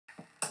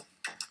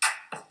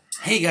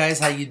Hey guys,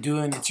 how you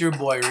doing? It's your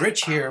boy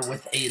Rich here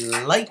with a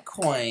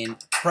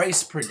Litecoin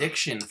price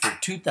prediction for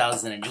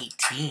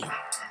 2018.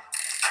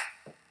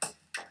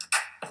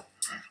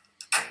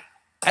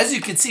 As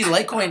you can see,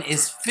 Litecoin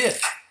is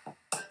 5th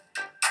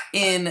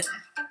in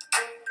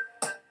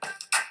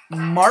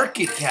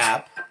market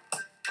cap.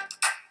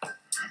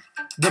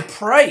 The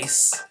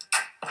price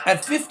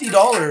at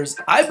 $50,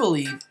 I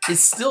believe,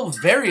 is still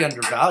very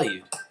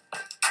undervalued.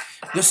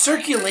 The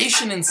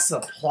circulation and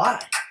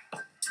supply.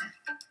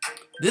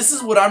 This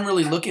is what I'm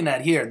really looking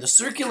at here. The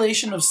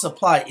circulation of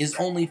supply is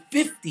only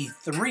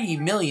 53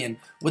 million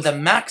with a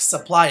max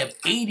supply of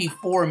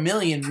 84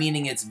 million,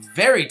 meaning it's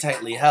very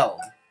tightly held.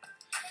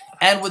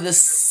 And with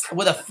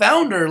a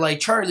founder like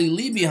Charlie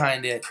Lee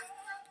behind it,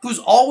 who's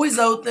always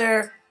out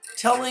there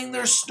telling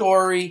their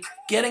story,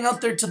 getting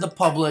out there to the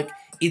public,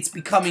 it's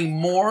becoming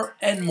more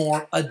and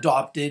more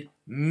adopted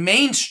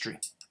mainstream.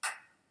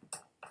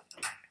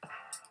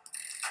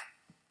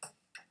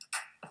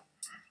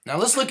 Now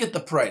let's look at the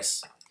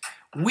price.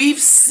 We've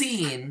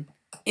seen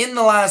in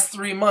the last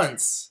 3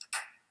 months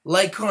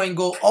Litecoin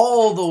go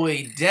all the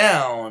way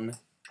down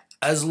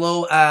as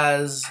low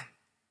as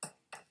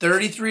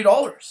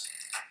 $33.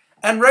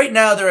 And right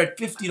now they're at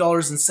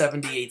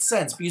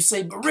 $50.78. But you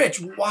say, but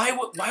Rich, why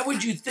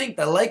would you think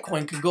that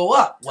Litecoin could go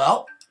up?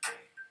 Well,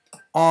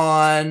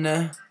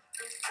 on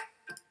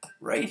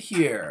right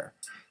here,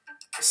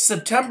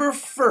 September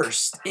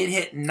 1st, it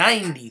hit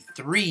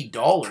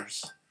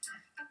 $93.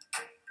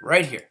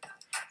 Right here.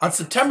 On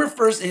September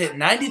 1st, it hit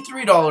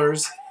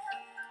 $93,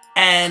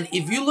 and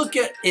if you look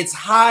at its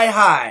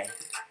high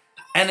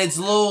and its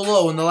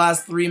low in the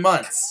last 3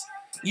 months,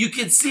 you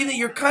can see that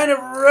you're kind of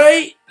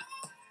right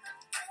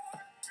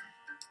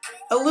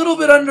a little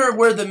bit under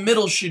where the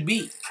middle should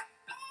be.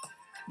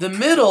 The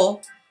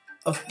middle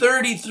of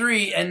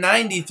 33 and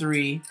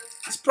 93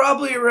 is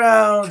probably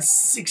around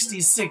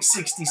 66,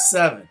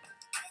 67.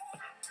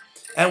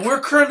 And we're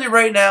currently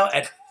right now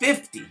at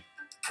 50.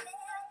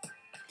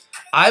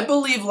 I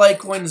believe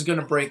Litecoin is going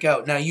to break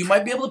out. Now, you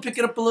might be able to pick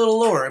it up a little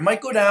lower. It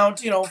might go down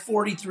to,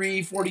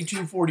 43,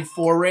 42,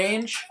 44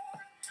 range.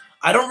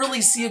 I don't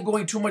really see it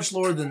going too much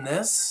lower than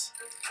this.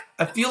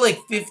 I feel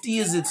like 50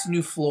 is its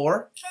new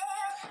floor.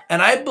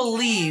 And I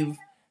believe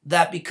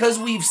that because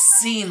we've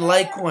seen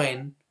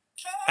Litecoin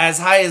as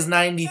high as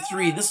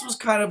 93, this was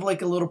kind of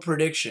like a little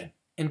prediction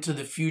into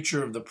the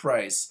future of the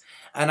price.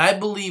 And I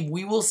believe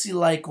we will see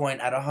Litecoin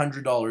at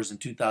 $100 in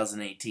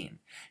 2018.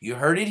 You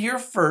heard it here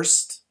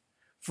first.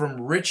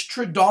 From Rich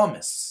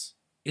Tradamus.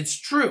 It's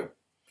true.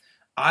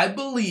 I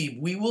believe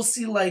we will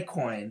see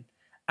Litecoin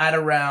at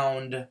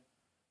around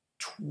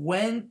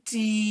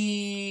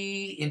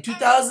 20. In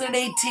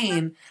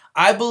 2018,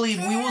 I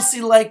believe we will see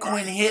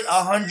Litecoin hit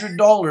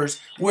 $100,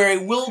 where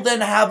it will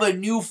then have a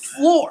new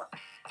floor.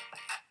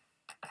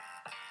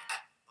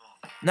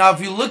 Now,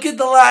 if you look at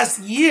the last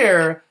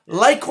year,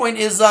 Litecoin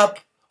is up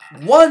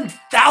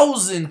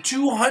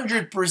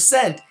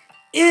 1,200%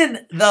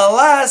 in the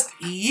last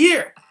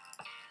year.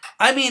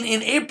 I mean,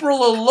 in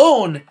April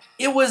alone,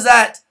 it was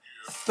at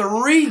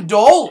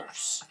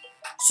 $3.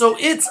 So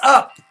it's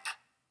up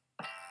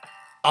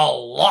a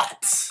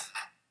lot.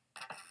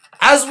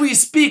 As we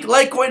speak,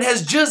 Litecoin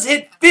has just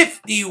hit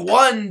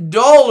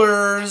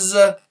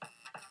 $51.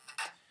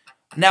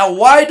 Now,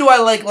 why do I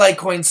like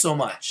Litecoin so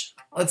much?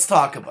 Let's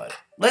talk about it.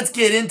 Let's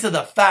get into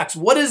the facts.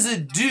 What does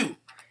it do?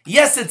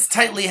 Yes, it's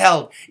tightly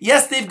held.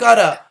 Yes, they've got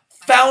a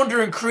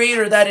founder and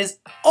creator that is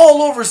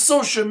all over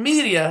social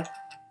media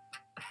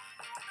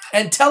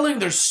and telling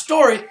their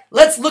story.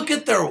 Let's look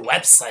at their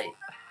website.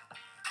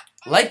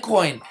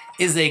 Litecoin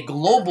is a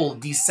global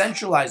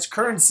decentralized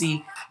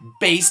currency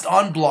based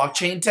on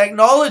blockchain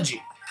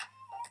technology.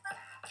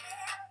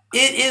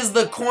 It is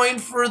the coin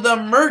for the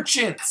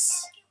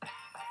merchants.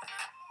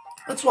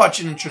 Let's watch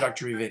an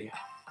introductory video.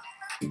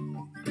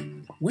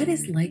 What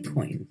is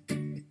Litecoin?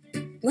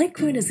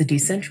 Litecoin is a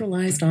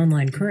decentralized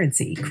online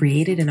currency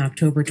created in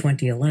October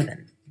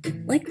 2011.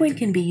 Litecoin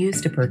can be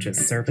used to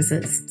purchase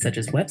services, such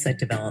as website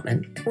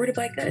development, or to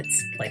buy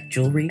goods, like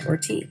jewelry or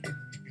tea.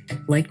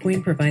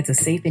 Litecoin provides a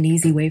safe and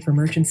easy way for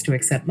merchants to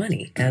accept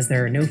money, as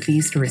there are no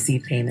fees to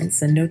receive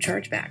payments and no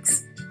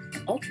chargebacks.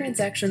 All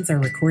transactions are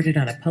recorded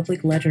on a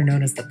public ledger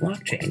known as the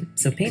blockchain,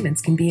 so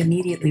payments can be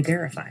immediately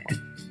verified.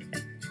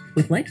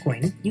 With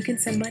Litecoin, you can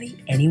send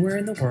money anywhere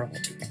in the world,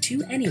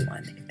 to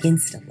anyone,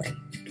 instantly.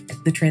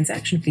 The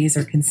transaction fees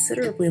are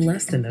considerably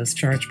less than those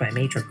charged by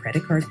major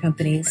credit card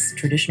companies,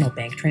 traditional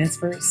bank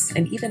transfers,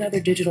 and even other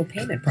digital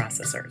payment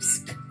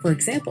processors. For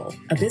example,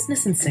 a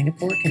business in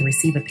Singapore can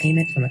receive a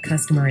payment from a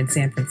customer in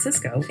San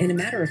Francisco in a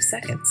matter of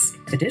seconds.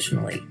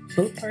 Additionally,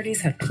 both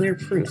parties have clear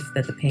proof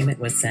that the payment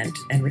was sent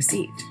and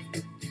received.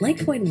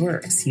 Litecoin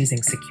works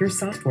using secure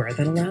software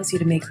that allows you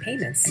to make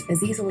payments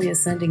as easily as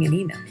sending an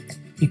email.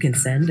 You can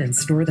send and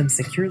store them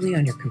securely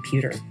on your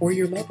computer or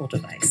your mobile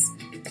device.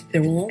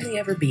 There will only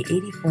ever be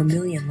 84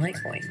 million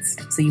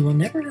Litecoins, so you will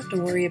never have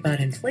to worry about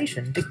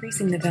inflation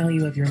decreasing the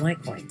value of your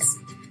Litecoins.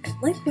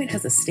 Litecoin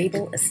has a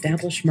stable,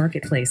 established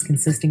marketplace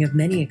consisting of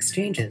many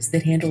exchanges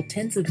that handle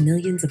tens of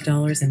millions of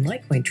dollars in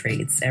Litecoin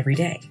trades every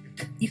day.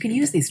 You can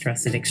use these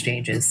trusted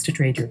exchanges to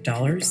trade your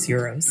dollars,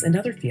 euros, and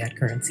other fiat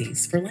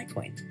currencies for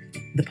Litecoin.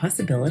 The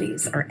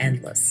possibilities are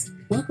endless.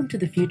 Welcome to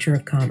the future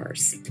of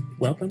commerce.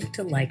 Welcome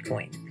to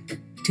Litecoin.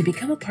 To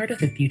become a part of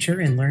the future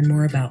and learn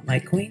more about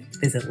Litecoin,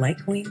 visit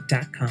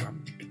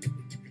litecoin.com.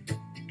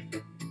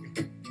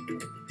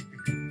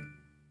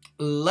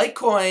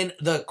 Litecoin,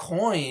 the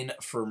coin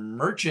for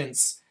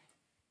merchants.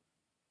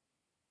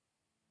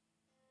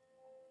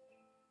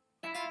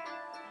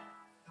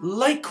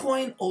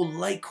 Litecoin, oh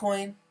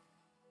Litecoin.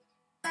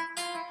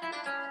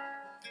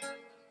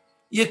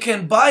 You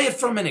can buy it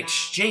from an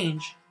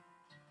exchange.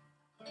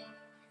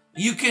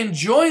 You can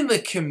join the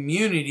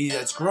community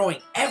that's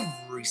growing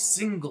every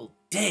single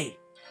day.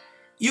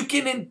 You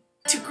can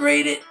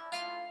integrate it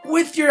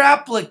with your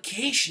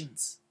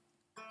applications.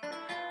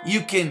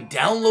 You can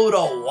download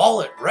a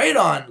wallet right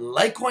on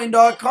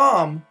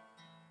Litecoin.com.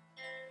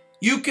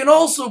 You can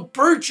also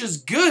purchase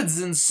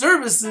goods and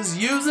services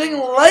using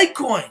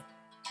Litecoin.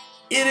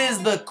 It is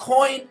the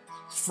coin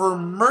for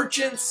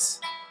merchants.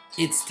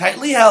 It's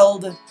tightly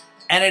held,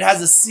 and it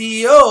has a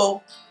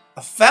CEO,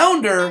 a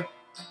founder,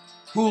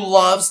 who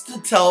loves to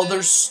tell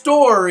their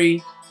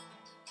story.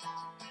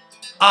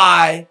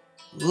 I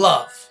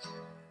love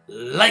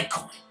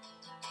Litecoin.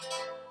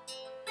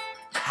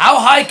 How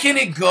high can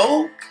it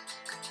go?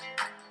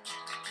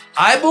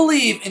 I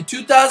believe in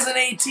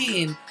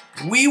 2018,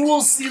 we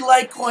will see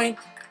Litecoin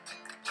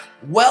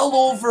well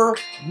over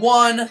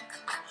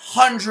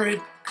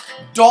 $100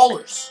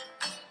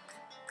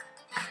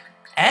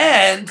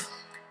 and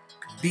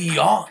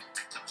beyond.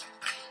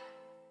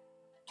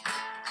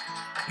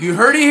 You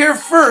heard it here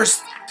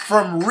first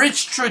from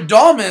Rich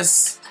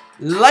Stradamus.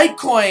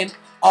 Litecoin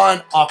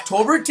on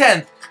October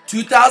 10th,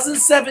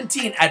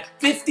 2017 at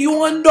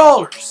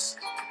 $51.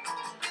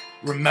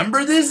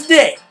 Remember this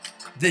day,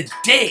 the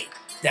day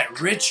that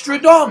Rich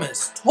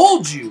Stradamus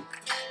told you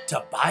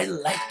to buy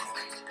Litecoin.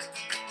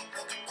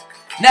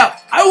 Now,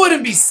 I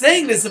wouldn't be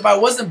saying this if I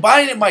wasn't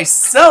buying it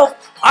myself.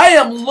 I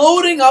am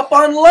loading up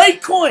on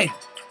Litecoin.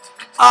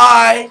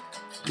 I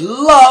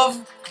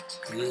love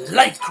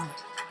Litecoin.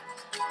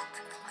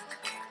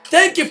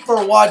 Thank you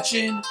for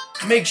watching.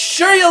 Make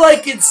sure you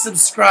like and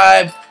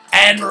subscribe.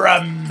 And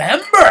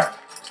remember,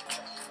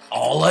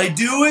 all I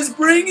do is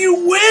bring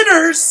you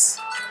winners.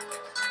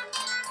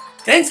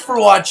 Thanks for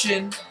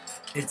watching.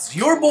 It's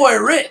your boy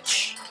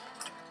Rich.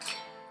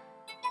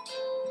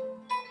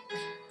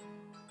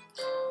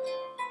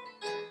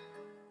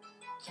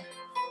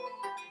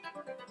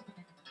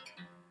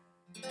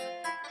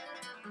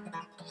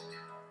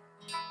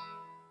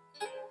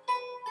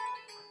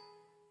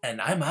 And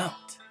I'm out.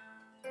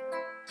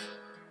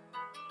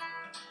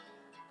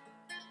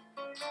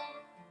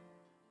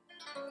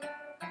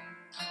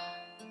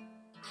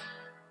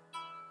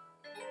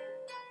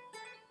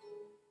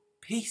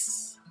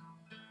 Peace.